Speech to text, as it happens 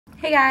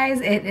Hey guys,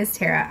 it is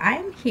Tara.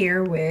 I'm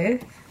here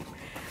with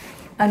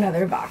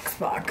another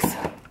Voxbox.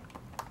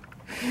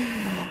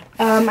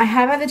 I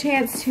have had the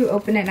chance to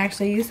open it and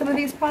actually use some of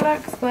these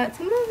products, but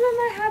some of them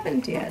I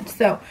haven't yet.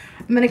 So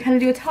I'm going to kind of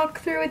do a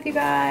talk through with you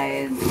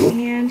guys,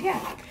 and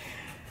yeah.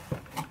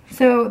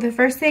 So the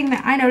first thing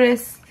that I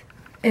noticed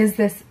is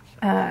this,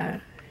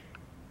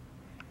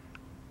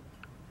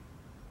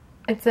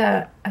 it's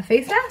a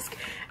face mask,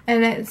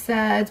 and it's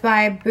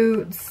by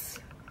Boots,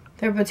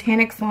 their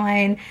Botanics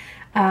line.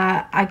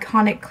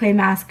 Iconic clay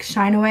mask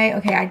shine away.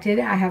 Okay,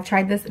 I have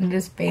tried this and it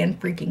is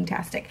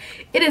fan-freaking-tastic.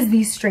 It is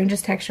the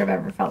strangest texture I've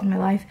ever felt in my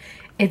life.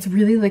 It's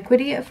really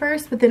liquidy at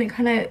first, but then it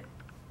kind of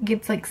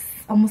gets like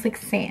almost like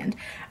sand.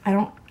 I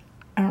don't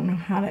know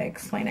how to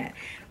explain it,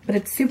 but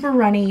it's super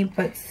runny,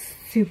 but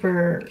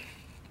super,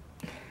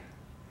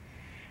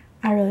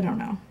 I really don't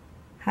know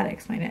how to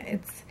explain it.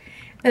 It's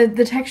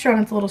the texture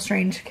on it's a little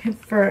strange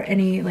for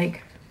any,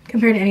 like,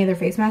 compared to any other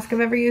face mask I've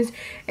ever used.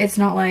 It's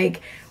not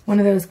like one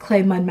of those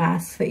clay mud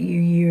masks that you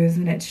use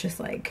and it's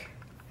just like,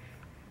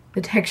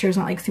 the texture is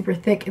not like super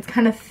thick. It's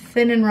kind of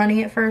thin and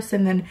runny at first,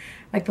 and then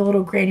like the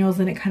little granules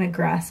in it kind of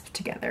grasp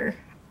together,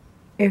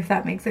 if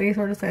that makes any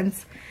sort of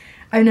sense.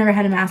 I've never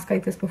had a mask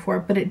like this before,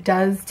 but it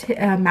does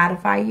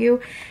mattify you,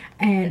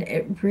 and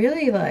it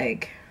really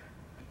like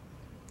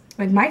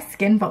my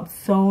skin felt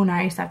so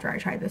nice after I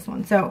tried this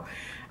one. So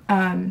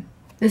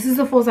this is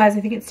the full size.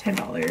 I think it's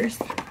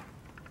 $10.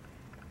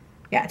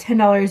 Yeah,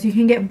 $10. You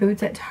can get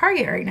Boots at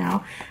Target right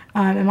now.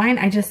 And mine,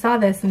 I just saw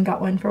this and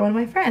got one for one of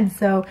my friends.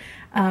 So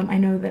I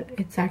know that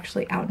it's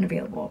actually out and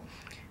available.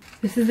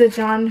 This is the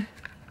John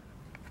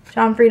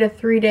Frieda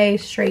 3-day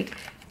straight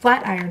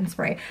flat iron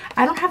spray.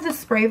 I don't have the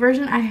spray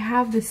version. I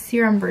have the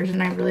serum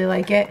version. I really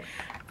like it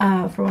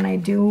for when I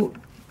do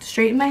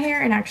straighten my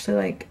hair and actually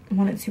like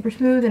want it super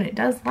smooth, and it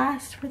does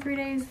last for 3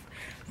 days.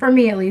 For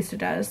me at least it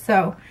does.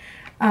 So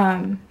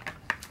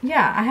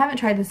yeah, I haven't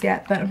tried this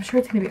yet, but I'm sure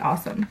it's going to be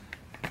awesome.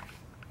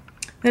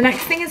 The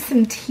next thing is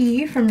some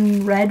tea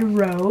from Red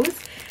Rose.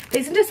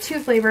 They sent us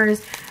 2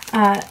 flavors,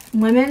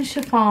 lemon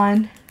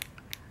chiffon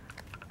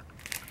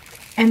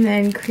and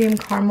then cream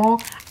caramel.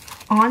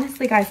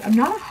 Honestly, guys, I'm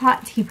not a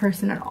hot tea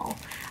person at all.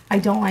 I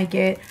don't like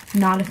it.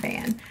 Not a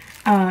fan.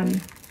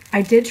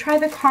 I did try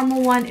the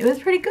caramel one. It was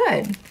pretty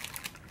good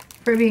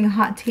for being a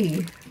hot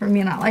tea. For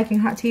me not liking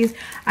hot teas.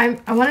 I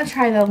want to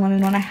try the lemon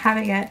one. I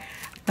haven't yet,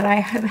 but I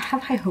have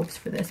high hopes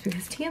for this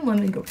because tea and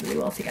lemon go really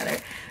well together.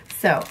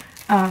 So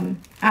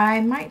I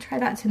might try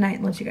that tonight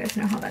and let you guys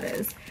know how that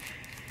is.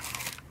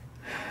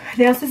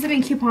 They also sent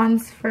me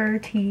coupons for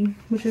tea,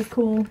 which is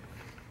cool.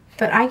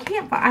 But I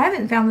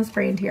haven't found this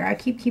brand here. I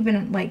keep keeping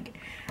it, like,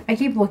 I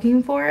keep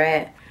looking for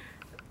it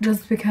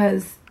just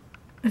because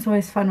it's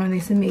always fun when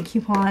they send me a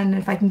coupon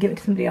if I can give it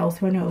to somebody else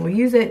who I know will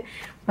use it.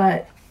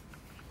 But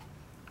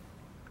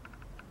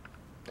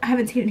I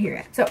haven't seen it here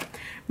yet. So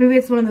maybe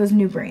it's one of those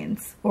new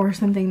brands or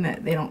something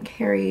that they don't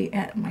carry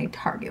at my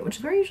Target, which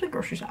is where I usually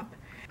grocery shop.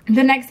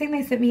 The next thing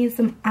they sent me is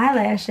some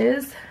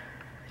eyelashes.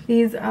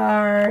 These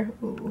are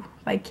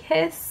by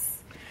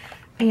Kiss,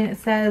 and it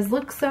says,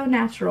 "Look so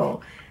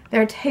natural."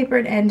 They're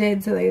tapered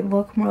ended, so they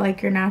look more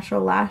like your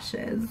natural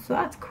lashes. So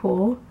that's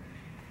cool.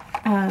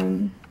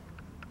 Obviously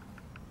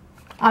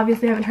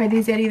I haven't tried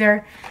these yet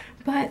either,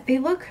 but they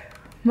look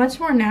much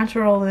more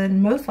natural than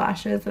most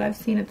lashes that I've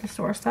seen at the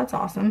store, so that's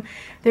awesome.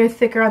 They're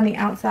thicker on the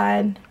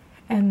outside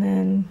and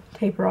then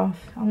taper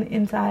off on the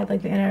inside,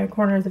 like the inner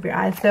corners of your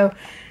eyes. So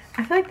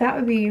I feel like that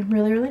would be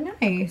really, really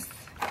nice.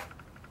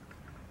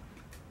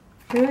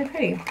 Really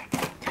pretty.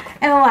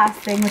 And the last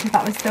thing, which I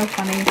thought was so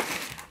funny,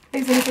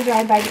 is this is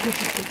dried by the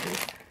Christmas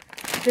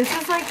cookies. This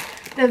is like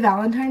the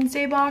Valentine's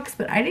Day box,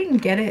 but I didn't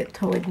get it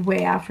till like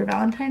way after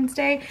Valentine's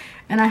Day,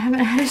 and I haven't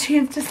had a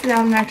chance to sit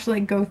down and actually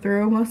like, go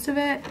through most of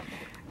it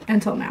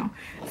until now.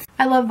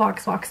 I love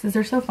Voxboxes.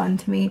 They're so fun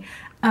to me.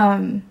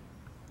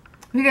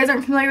 If you guys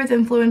aren't familiar with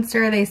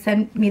Influenster, they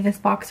sent me this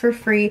box for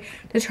free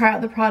to try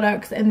out the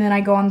products, and then I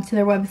go on to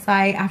their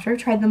website after I've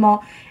tried them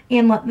all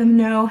and let them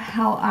know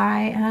how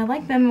I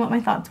like them and what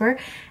my thoughts were.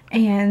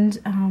 And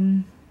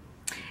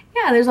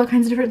yeah, there's all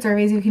kinds of different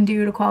surveys you can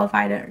do to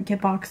qualify to get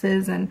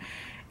boxes, and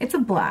it's a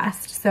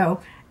blast.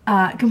 So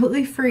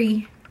completely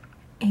free,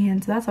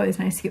 and so that's always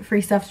nice to get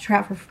free stuff to try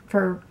out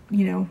for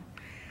you know,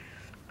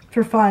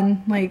 for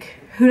fun. Like,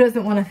 who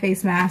doesn't want a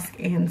face mask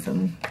and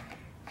some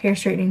hair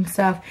straightening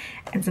stuff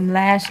and some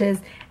lashes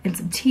and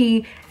some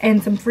tea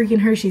and some freaking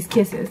Hershey's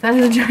Kisses? That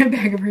is a giant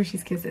bag of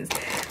Hershey's Kisses.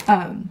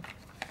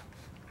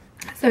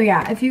 So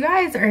yeah, if you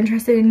guys are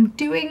interested in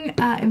doing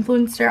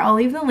Influencer, I'll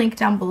leave the link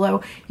down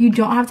below. You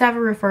don't have to have a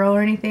referral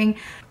or anything,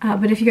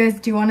 but if you guys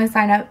do want to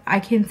sign up, I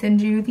can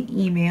send you the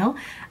email.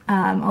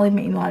 I'll leave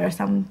my email address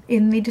down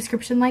in the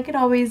description like it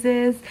always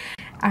is.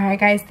 Alright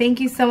guys, thank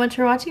you so much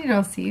for watching, and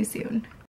I'll see you soon.